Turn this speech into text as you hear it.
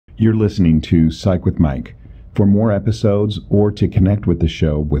You're listening to Psych with Mike. For more episodes or to connect with the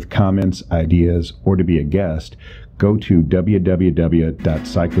show with comments, ideas, or to be a guest, go to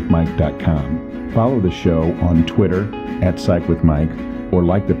www.psychwithmike.com. Follow the show on Twitter @PsychWithMike or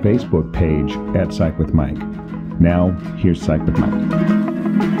like the Facebook page @PsychWithMike. Now, here's Psych with Mike.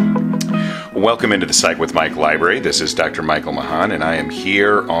 Welcome into the Psych with Mike Library. This is Dr. Michael Mahan, and I am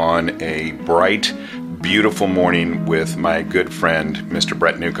here on a bright, beautiful morning with my good friend, Mr.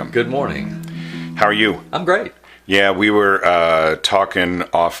 Brett Newcomb. Good morning. How are you? I'm great. Yeah, we were talking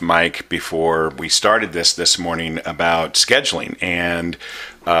off mic before we started this morning about scheduling. And,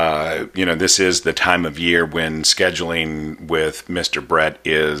 this is the time of year when scheduling with Mr. Brett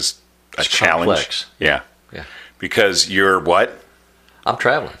is a challenge. Complex. Yeah. Because you're what? I'm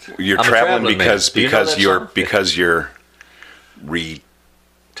traveling. You're I'm traveling because you're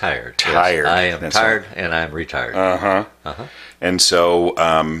tired. Tired. Yes, I am That's tired, right. and I'm retired. And so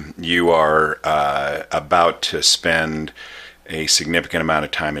you are about to spend a significant amount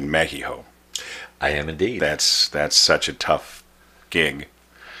of time in Mexico. I am indeed. That's such a tough gig.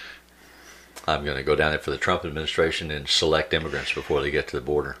 I'm going to go down there for the Trump administration and select immigrants before they get to the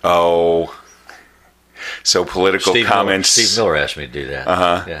border. Oh, so political comments. Steve Miller asked me to do that.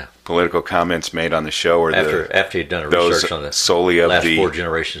 Yeah. Political comments made on the show, or after he'd done a research on the solely of last the 4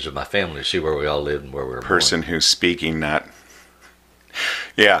 generations of my family to see where we all lived and where we were person born. who's speaking. Not.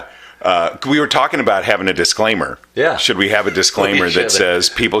 Yeah. We were talking about having a disclaimer. Yeah. Should we have a disclaimer that says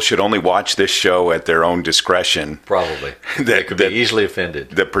people should only watch this show at their own discretion? Probably. They could be easily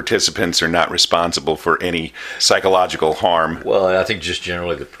offended. The participants are not responsible for any psychological harm. Well, I think just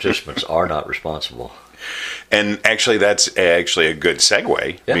generally the participants are not responsible. And actually, that's actually a good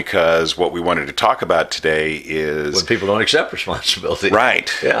segue, because what we wanted to talk about today is... when people don't accept responsibility.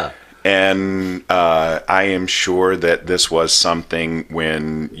 Right. Yeah. And I am sure that this was something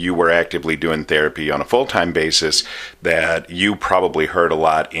when you were actively doing therapy on a full-time basis that you probably heard a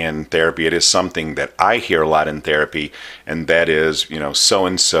lot in therapy. It is something that I hear a lot in therapy, and that is,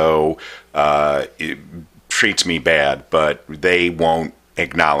 so-and-so treats me bad, but they won't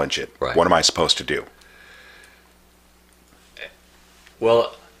acknowledge it. Right. What am I supposed to do?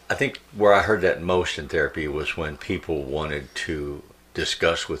 Well, I think where I heard that most in therapy was when people wanted to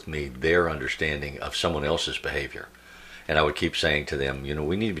discuss with me their understanding of someone else's behavior. And I would keep saying to them,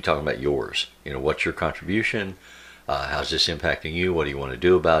 we need to be talking about yours. What's your contribution? How's this impacting you? What do you want to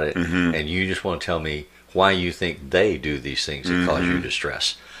do about it? Mm-hmm. And you just want to tell me why you think they do these things that cause you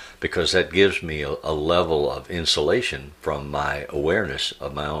distress. Because that gives me a level of insulation from my awareness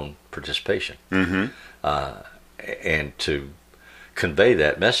of my own participation. Mm-hmm. And to convey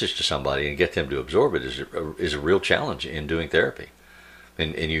that message to somebody and get them to absorb it is a real challenge in doing therapy.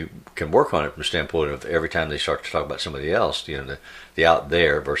 And you can work on it from the standpoint of every time they start to talk about somebody else, the out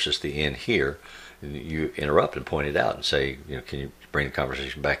there versus the in here, you interrupt and point it out and say, can you bring the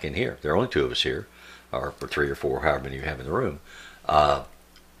conversation back in here? There are only 2 of us here, or 3 or 4, however many you have in the room.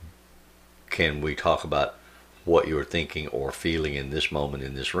 Can we talk about what you're thinking or feeling in this moment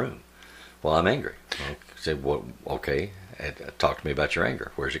in this room? Well, I'm angry. Well, say, well, okay, talk to me about your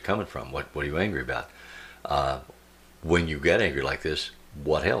anger. Where's it coming from? What are you angry about? When you get angry like this,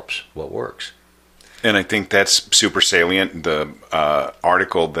 what helps? What works? And I think that's super salient. The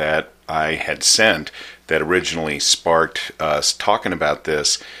article that I had sent that originally sparked us talking about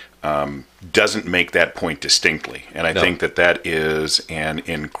this doesn't make that point distinctly. And I think that is an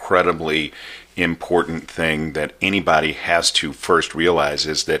incredibly important thing that anybody has to first realize,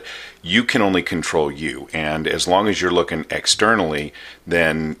 is that you can only control you. And as long as you're looking externally,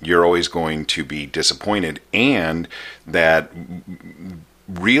 then you're always going to be disappointed. And that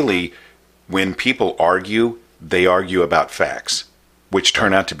really, when people argue, they argue about facts, which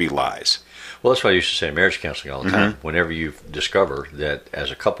turn out to be lies. Well, that's what I used to say in marriage counseling all the time. Whenever you discover that as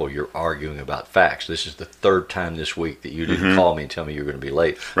a couple you're arguing about facts, this is the 3rd time this week that you didn't call me and tell me you're going to be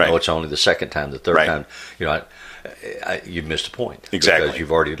late. Right. No, it's only the 2nd time, the 3rd time. You've missed a point. Exactly. Because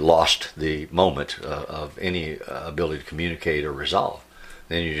you've already lost the moment of any ability to communicate or resolve.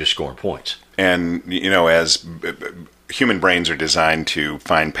 Then you're just scoring points. And, as human brains are designed to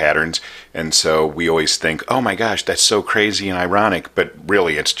find patterns, and so we always think, oh my gosh, that's so crazy and ironic, but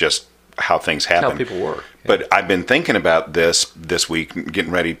really it's just how things happen. How people work. Yeah. But I've been thinking about this week,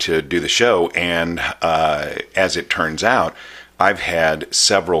 getting ready to do the show, and as it turns out, I've had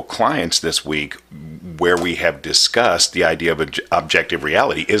several clients this week where we have discussed the idea of objective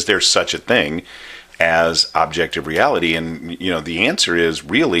reality. Is there such a thing as objective reality? And, the answer is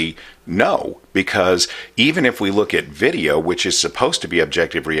really no, because even if we look at video, which is supposed to be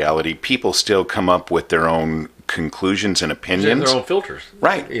objective reality, people still come up with their own conclusions and They opinions. have their own filters.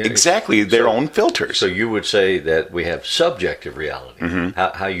 Right, You know, exactly, their own filters. So you would say that we have subjective reality,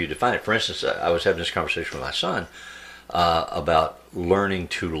 how you define it. For instance, I was having this conversation with my son about learning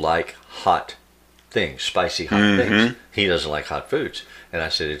to like hot things, spicy hot things. He doesn't like hot foods. And I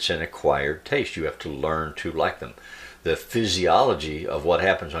said, it's an acquired taste. You have to learn to like them. The physiology of what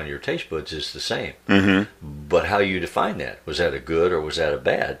happens on your taste buds is the same. But how you define that, was that a good or was that a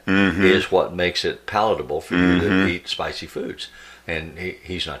bad, is what makes it palatable for you to eat spicy foods. And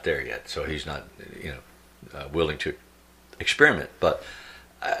he's not there yet, so he's not, willing to experiment. But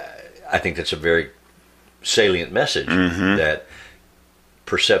I think that's a very salient message that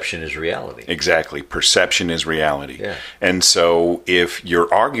perception is reality. Exactly. Perception is reality. Yeah. And so if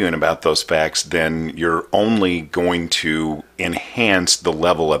you're arguing about those facts, then you're only going to enhance the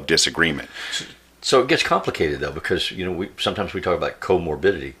level of disagreement. So it gets complicated, though, because, sometimes we talk about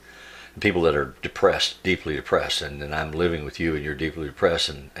comorbidity. People that are depressed, deeply depressed, and then I'm living with you and you're deeply depressed,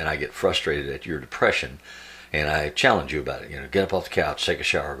 and I get frustrated at your depression, and I challenge you about it. Get up off the couch, take a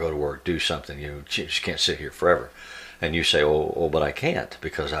shower, go to work, do something. You just can't sit here forever. And you say, oh, but I can't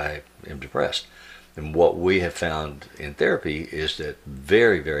because I am depressed. And what we have found in therapy is that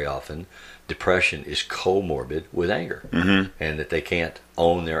very, very often depression is comorbid with anger. And that they can't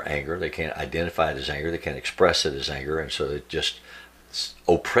own their anger, they can't identify it as anger, they can't express it as anger, and so it just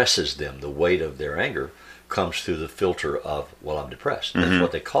oppresses them. The weight of their anger comes through the filter of, well, I'm depressed. That's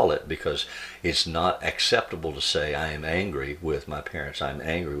what they call it, because it's not acceptable to say I am angry with my parents, I'm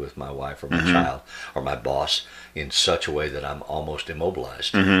angry with my wife or my child or my boss in such a way that I'm almost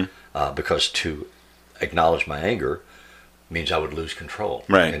immobilized. Because to acknowledge my anger means I would lose control.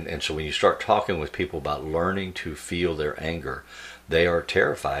 Right. And so when you start talking with people about learning to feel their anger, they are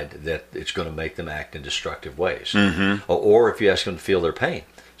terrified that it's going to make them act in destructive ways. Or if you ask them to feel their pain,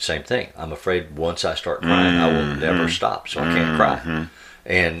 same thing. I'm afraid once I start crying, I will never stop, so I can't cry.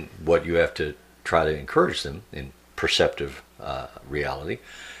 And what you have to try to encourage them in perceptive reality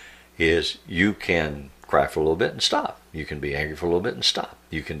is you can cry for a little bit and stop. You can be angry for a little bit and stop.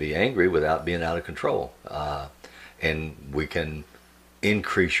 You can be angry without being out of control. And we can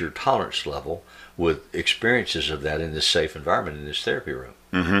increase your tolerance level with experiences of that in this safe environment, in this therapy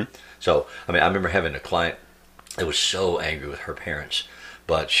room. So, I remember having a client that was so angry with her parents,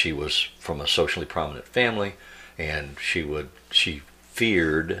 but she was from a socially prominent family, and she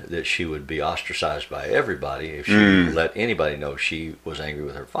feared that she would be ostracized by everybody if she let anybody know she was angry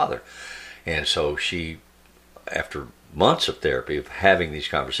with her father. And so she, after months of therapy, of having these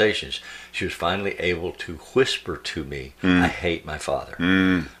conversations, she was finally able to whisper to me, I hate my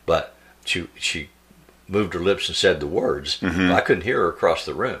father. But she moved her lips and said the words. But I couldn't hear her across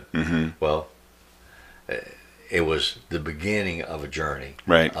the room. Well, it was the beginning of a journey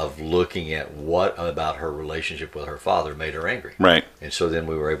of looking at what about her relationship with her father made her angry. Right. And so then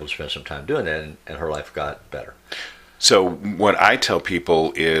we were able to spend some time doing that, and her life got better. So what I tell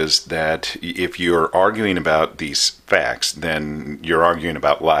people is that if you're arguing about these facts, then you're arguing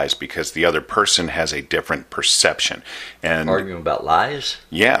about lies, because the other person has a different perception. And arguing about lies?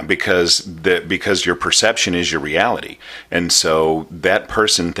 Yeah, because your perception is your reality. And so that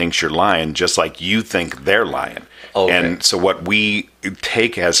person thinks you're lying just like you think they're lying. Okay. And so what we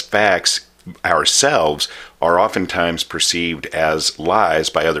take as facts ourselves are oftentimes perceived as lies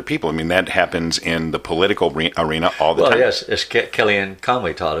by other people. I mean, that happens in the political arena all the time. Well, yes, as Kellyanne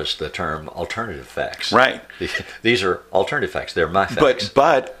Conway taught us the term alternative facts. Right. These are alternative facts. They're my facts.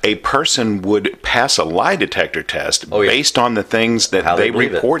 But a person would pass a lie detector test based on the things that they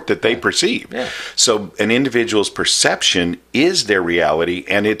report that they perceive. Yeah. So an individual's perception is their reality,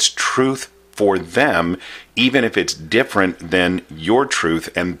 and it's truth for them, even if it's different than your truth.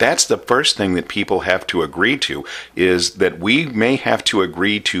 And that's the first thing that people have to agree to, is that we may have to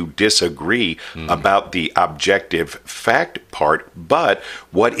agree to disagree about the objective fact part, but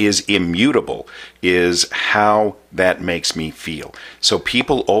what is immutable is how that makes me feel. So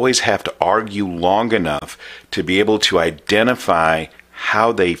people always have to argue long enough to be able to identify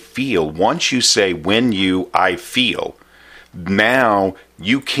how they feel. Once you say, I feel, now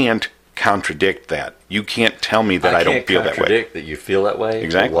you can't contradict that. You can't tell me that I don't feel that way. I can't contradict that you feel that way.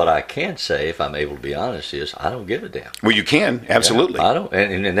 Exactly. What I can say, if I'm able to be honest, is I don't give a damn. Well, you can, absolutely. Yeah, I don't,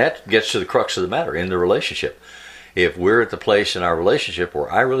 and that gets to the crux of the matter in the relationship. If we're at the place in our relationship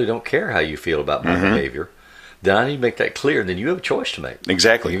where I really don't care how you feel about my behavior, then I need to make that clear. Then you have a choice to make.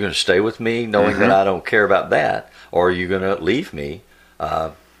 Exactly. Are you going to stay with me knowing that I don't care about that, or are you going to leave me?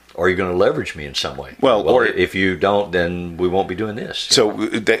 Or are you going to leverage me in some way? Well, or if you don't, then we won't be doing this. So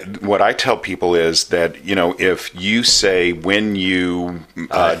what I tell people is that, if you say when you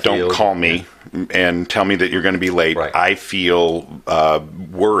don't call me, and tell me that you're going to be late, Right. I feel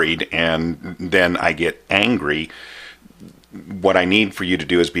worried, and then I get angry. What I need for you to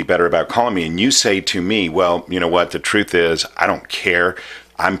do is be better about calling me. And you say to me, well, you know what? The truth is, I don't care.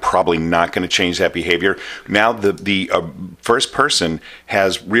 I'm probably not going to change that behavior. Now, the first person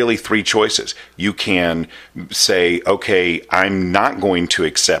has really three choices. You can say, okay, I'm not going to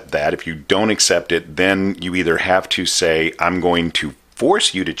accept that. If you don't accept it, then you either have to say, I'm going to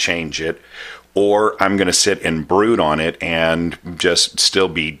force you to change it, or I'm going to sit and brood on it and just still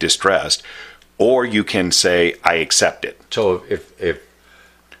be distressed. Or you can say, I accept it. So if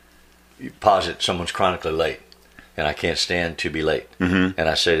you posit someone's chronically late, and I can't stand to be late, and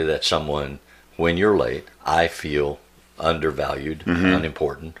I say to that someone, when you're late, I feel undervalued,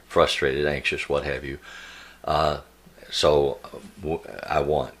 unimportant, frustrated, anxious, what have you. So I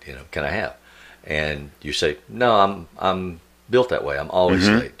want, can I have? And you say, no, I'm built that way. I'm always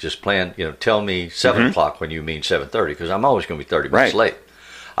late. Just plan, tell me 7 o'clock when you mean 7:30, because I'm always going to be 30 minutes late.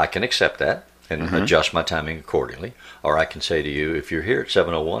 I can accept that and adjust my timing accordingly. Or I can say to you, if you're here at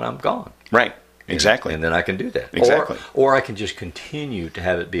 7:01, I'm gone. Right. Exactly. And then I can do that. Exactly. Or I can just continue to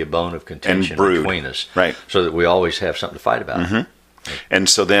have it be a bone of contention between us. Right. So that we always have something to fight about. And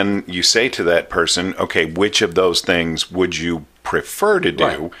so then you say to that person, okay, which of those things would you prefer to do?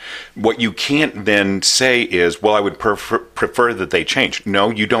 Right. What you can't then say is, well, I would prefer that they change. No,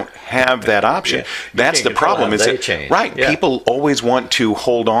 you don't have that option. Yeah. That's the problem. Is that change. Right. Yeah. People always want to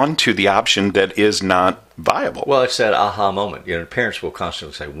hold on to the option that is not viable. Well, it's that aha moment. Parents will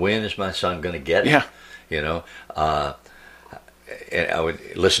constantly say, when is my son going to get it? Yeah. And I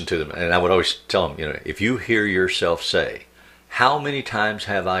would listen to them, and I would always tell them, if you hear yourself say, how many times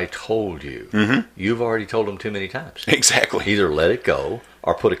have I told you? You've already told them too many times. Exactly. Either let it go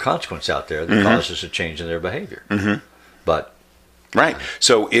or put a consequence out there that causes a change in their behavior. But right.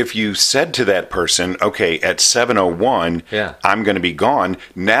 So if you said to that person, okay, at 7:01, I'm going to be gone,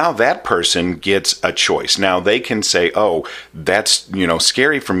 now that person gets a choice. Now they can say, oh, that's,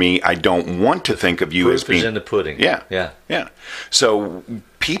 scary for me. I don't want to think of you as being... Proof is in the pudding. Yeah. So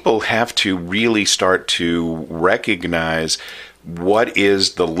people have to really start to recognize what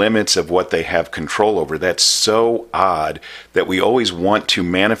is the limits of what they have control over. That's so odd that we always want to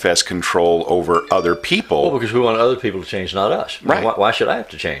manifest control over other people. Well, because we want other people to change, not us. Right. Why should I have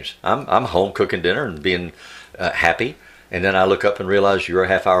to change? I'm home cooking dinner and being happy, and then I look up and realize you're a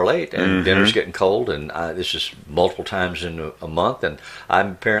half hour late, and dinner's getting cold, and this is multiple times in a month, and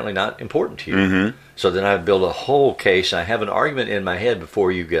I'm apparently not important to you. So then I build a whole case. I have an argument in my head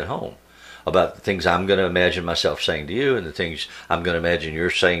before you get home about the things I'm going to imagine myself saying to you and the things I'm going to imagine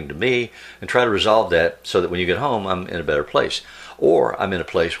you're saying to me, and try to resolve that so that when you get home, I'm in a better place. Or I'm in a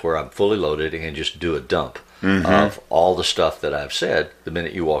place where I'm fully loaded and just do a dump of all the stuff that I've said the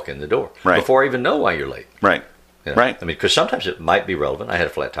minute you walk in the door, before I even know why you're late. Right. Right. I mean, because sometimes it might be relevant. I had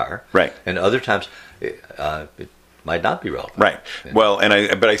a flat tire. Right. And other times it might not be relevant. Right. Well,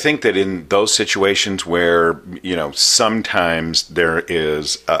 but I think that in those situations where, sometimes there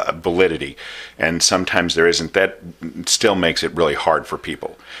is validity and sometimes there isn't, that still makes it really hard for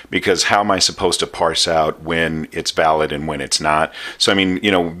people, because how am I supposed to parse out when it's valid and when it's not? So, I mean,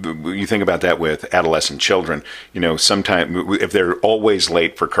 you think about that with adolescent children, sometimes if they're always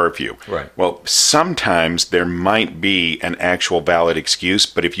late for curfew, right. Well, sometimes there might be an actual valid excuse,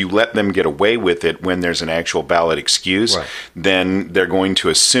 but if you let them get away with it when there's an actual valid excuse, then they're going to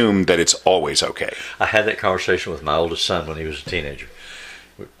assume that it's always okay. I had that conversation with my oldest son when he was a teenager.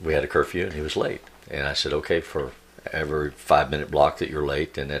 We had a curfew and he was late. And I said, okay, for every 5-minute block that you're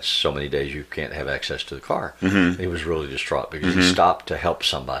late, and that's so many days you can't have access to the car. He was really distraught because he stopped to help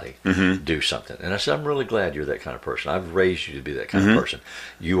somebody do something. And I said, I'm really glad you're that kind of person. I've raised you to be that kind of person.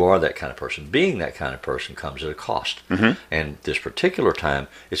 You are that kind of person. Being that kind of person comes at a cost. And this particular time,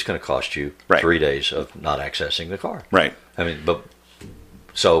 it's going to cost you 3 days of not accessing the car. Right. I mean,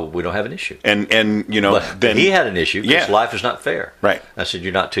 so we don't have an issue. And but then he had an issue because life is not fair. Right. I said,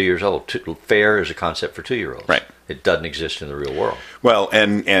 you're not 2 years old. Fair is a concept for 2-year-olds. Right. It doesn't exist in the real world. Well,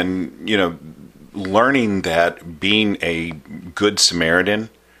 and learning that being a good Samaritan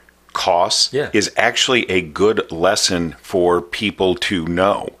costs is actually a good lesson for people to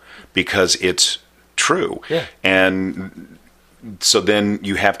know, because it's true. Yeah. And so then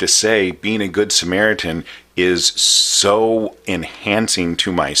you have to say, being a good Samaritan is so enhancing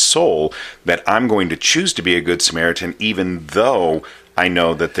to my soul that I'm going to choose to be a good Samaritan, even though I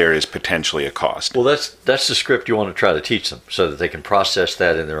know that there is potentially a cost. Well, that's the script you want to try to teach them so that they can process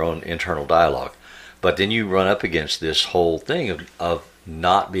that in their own internal dialogue. But then you run up against this whole thing of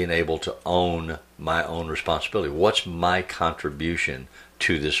not being able to own my own responsibility. What's my contribution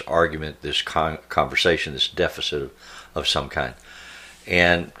to this argument, this conversation, this deficit of some kind?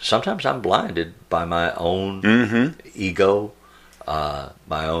 And sometimes I'm blinded by my own ego, my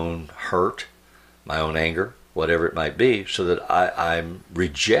own hurt, my own anger, whatever it might be, so that I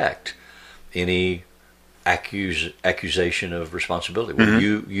reject any accusation of responsibility. When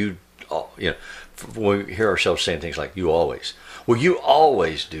you know, when we hear ourselves saying things like, you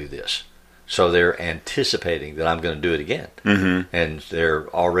always do this. So they're anticipating that I'm going to do it again. And they're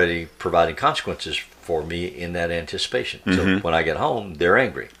already providing consequences for me in that anticipation. So when I get home, they're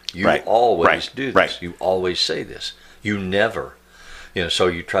angry. You always do this. You always say this. You never. So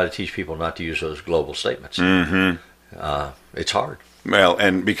you try to teach people not to use those global statements. It's hard. Well,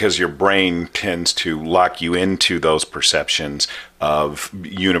 and because your brain tends to lock you into those perceptions of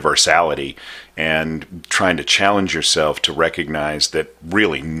universality, and trying to challenge yourself to recognize that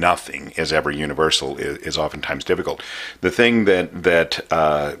really nothing is ever universal is oftentimes difficult. The thing that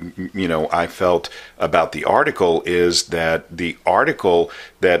I felt about the article is that the article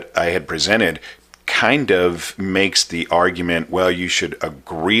that I had presented kind of makes the argument, well, you should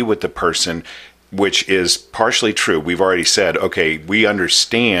agree with the person, which is partially true. We've already said, okay, we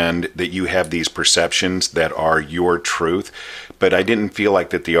understand that you have these perceptions that are your truth, but I didn't feel like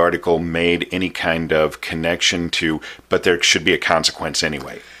that the article made any kind of connection to, but there should be a consequence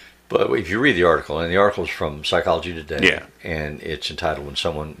anyway. But if you read the article, and the article is from Psychology Today, yeah, and it's entitled When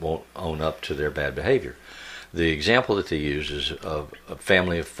Someone Won't Own Up to Their Bad Behavior. The example that they use is of a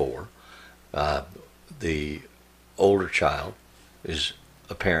family of four. The older child is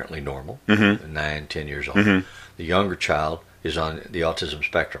apparently normal, 9, 10 years old. The younger child is on the autism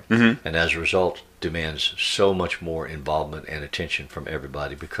spectrum, and as a result demands so much more involvement and attention from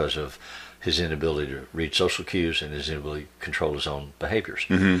everybody because of his inability to read social cues and his inability to control his own behaviors.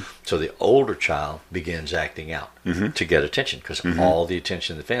 So the older child begins acting out to get attention, because all the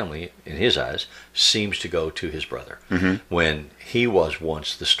attention in the family, in his eyes, seems to go to his brother, when he was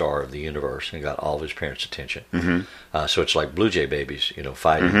once the star of the universe and got all of his parents' attention. So it's like blue jay babies,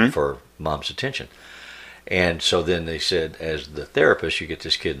 fighting for mom's attention. And so then they said, as the therapist, you get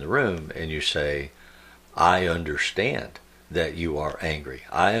this kid in the room and you say, I understand that you are angry.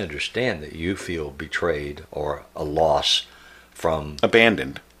 I understand that you feel betrayed or a loss from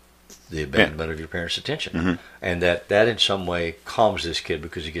abandonment of your parents' attention. And that in some way calms this kid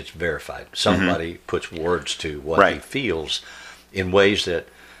because he gets verified. Somebody puts words to what he feels in ways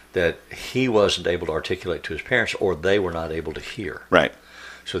that he wasn't able to articulate to his parents, or they were not able to hear. Right.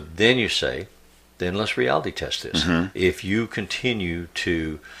 So then you say, then let's reality test this. If you continue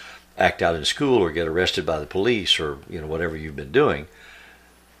to act out in school or get arrested by the police or whatever you've been doing,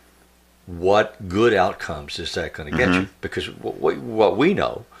 what good outcomes is that going to get you? Because what we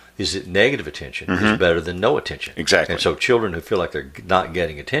know is that negative attention is better than no attention. Exactly. And so children who feel like they're not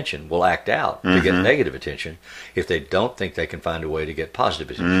getting attention will act out to get negative attention if they don't think they can find a way to get positive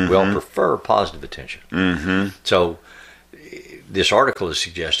attention. We all prefer positive attention. So this article is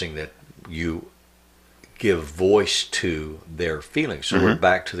suggesting that you give voice to their feelings. So we're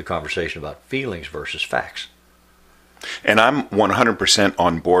back to the conversation about feelings versus facts. And I'm 100%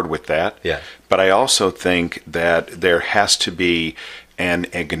 on board with that. Yeah. But I also think that there has to be an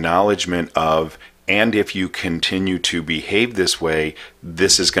acknowledgement of, and if you continue to behave this way,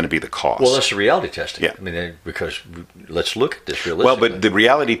 this is going to be the cost. Well, that's the reality testing. Yeah. I mean, because let's look at this realistically. Well, but the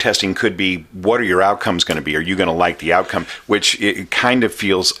reality testing could be, what are your outcomes going to be? Are you going to like the outcome? Which it kind of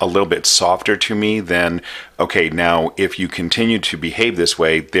feels a little bit softer to me than, okay, now if you continue to behave this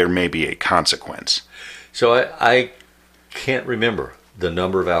way, there may be a consequence. So I can't remember the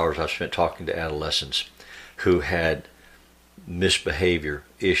number of hours I've spent talking to adolescents who had misbehavior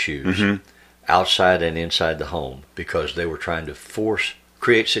issues outside and inside the home because they were trying to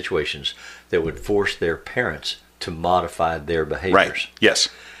create situations that would force their parents to modify their behaviors. Right. Yes.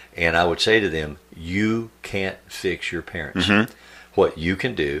 And I would say to them, you can't fix your parents. What you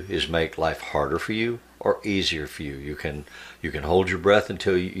can do is make life harder for you or easier for you. You can hold your breath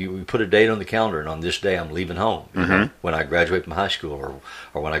until you put a date on the calendar, and on this day I'm leaving home. When I graduate from high school,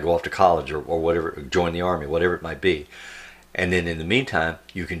 or when I go off to college, or whatever, join the army, whatever it might be. And then in the meantime,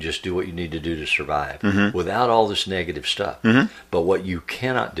 you can just do what you need to do to survive without all this negative stuff. But what you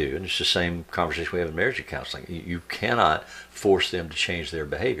cannot do, and it's the same conversation we have in marriage counseling, you cannot force them to change their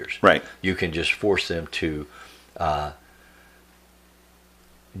behaviors. Right. You can just force them to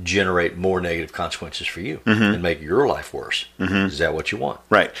generate more negative consequences for you and make your life worse. Is that what you want?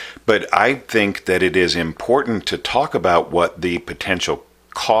 Right. But I think that it is important to talk about what the potential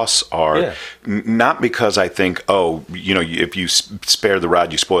costs are. Yeah. Not because I think, oh, if you spare the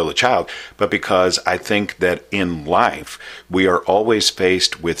rod, you spoil the child, but because I think that in life we are always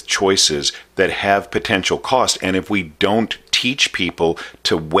faced with choices that have potential cost, and if we don't teach people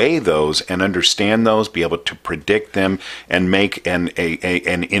to weigh those and understand those, be able to predict them, and make an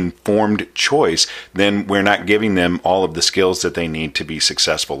informed choice, then we're not giving them all of the skills that they need to be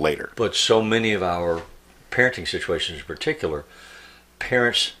successful later. But so many of our parenting situations in particular,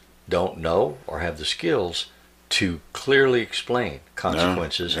 parents don't know or have the skills to clearly explain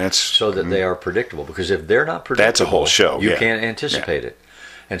consequences so that they are predictable. Because if they're not predictable, that's a whole show. You can't anticipate it.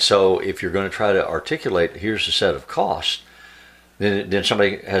 And so if you're going to try to articulate, here's a set of costs, then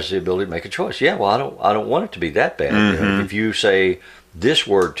somebody has the ability to make a choice. Yeah, well, I don't want it to be that bad. Mm-hmm. If you say this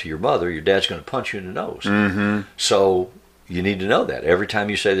word to your mother, your dad's going to punch you in the nose. Mm-hmm. So you need to know that. Every time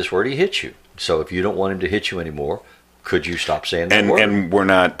you say this word, he hits you. So if you don't want him to hit you anymore, could you stop saying that word? And we're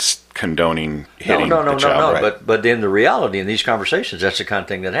not condoning hitting the child, right? But then the reality in these conversations, that's the kind of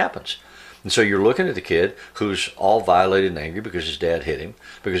thing that happens. And so you're looking at the kid who's all violated and angry because his dad hit him,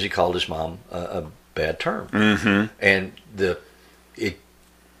 because he called his mom a bad term. Mm-hmm. And the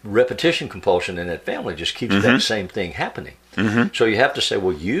repetition compulsion in that family just keeps that same thing happening. Mm-hmm. So you have to say,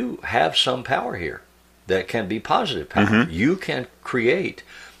 well, you have some power here that can be positive power. Mm-hmm. You can create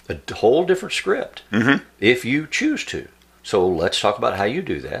a whole different script if you choose to. So let's talk about how you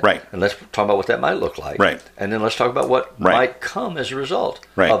do that. Right. And let's talk about what that might look like. Right. And then let's talk about what might come as a result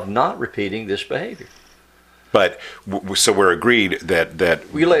of not repeating this behavior. But so we're agreed that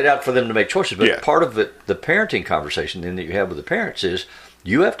we laid out for them to make choices. But part of it, the parenting conversation then that you have with the parents is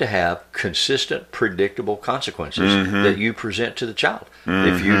you have to have consistent, predictable consequences that you present to the child.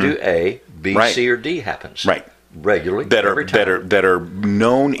 If you do A, B, C, or D happens. Right. Regularly, that are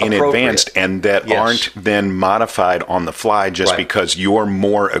known in advance and that aren't then modified on the fly just because you're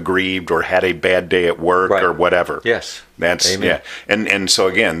more aggrieved or had a bad day at work or whatever. Yes. That's and so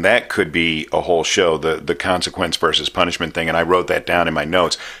again, that could be a whole show, the consequence versus punishment thing, and I wrote that down in my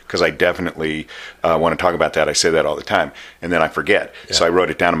notes because I definitely want to talk about that. I say that all the time and then I forget. So I wrote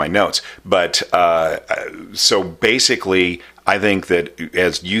it down in my notes. But so basically I think that,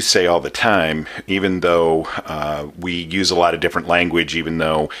 as you say all the time, even though we use a lot of different language, even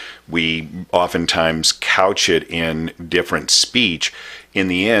though we oftentimes couch it in different speech, in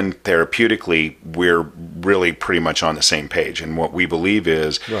the end, therapeutically, we're really pretty much on the same page. And what we believe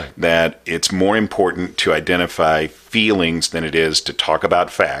is that it's more important to identify feelings than it is to talk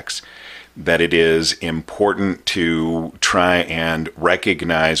about facts, that it is important to try and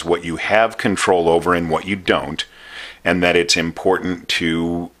recognize what you have control over and what you don't, and that it's important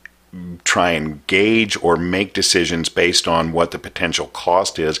to try and gauge or make decisions based on what the potential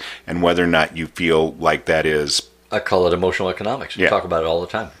cost is and whether or not you feel like that is. I call it emotional economics. We talk about it all the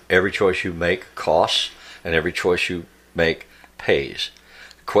time. Every choice you make costs, and every choice you make pays.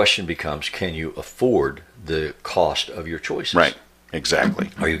 The question becomes, can you afford the cost of your choices? Right, exactly.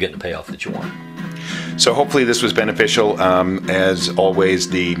 Are you getting the payoff that you want? So hopefully this was beneficial. As always,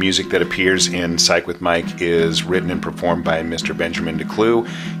 the music that appears in Psych with Mike is written and performed by Mr. Benjamin DeClue.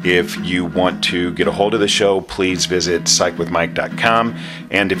 If you want to get a hold of the show, please visit psychwithmike.com.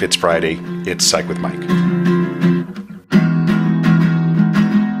 And if it's Friday, it's Psych with Mike.